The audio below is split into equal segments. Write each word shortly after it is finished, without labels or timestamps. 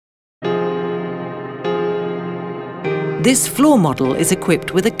This floor model is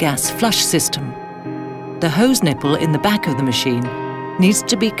equipped with a gas flush system. The hose nipple in the back of the machine needs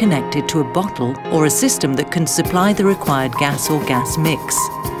to be connected to a bottle or a system that can supply the required gas or gas mix.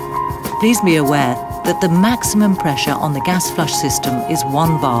 Please be aware that the maximum pressure on the gas flush system is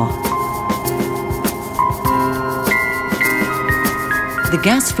 1 bar. The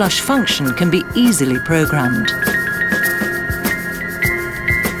gas flush function can be easily programmed.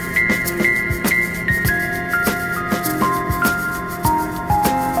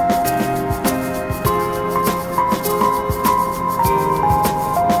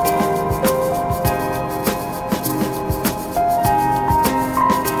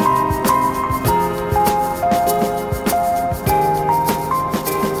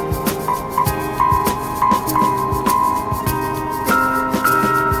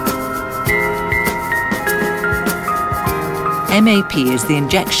 MAP is the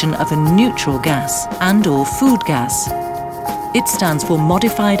injection of a neutral gas and/or food gas. It stands for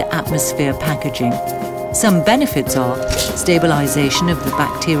Modified Atmosphere Packaging. Some benefits are stabilisation of the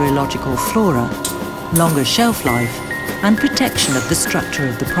bacteriological flora, longer shelf life, and protection of the structure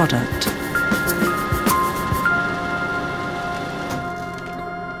of the product.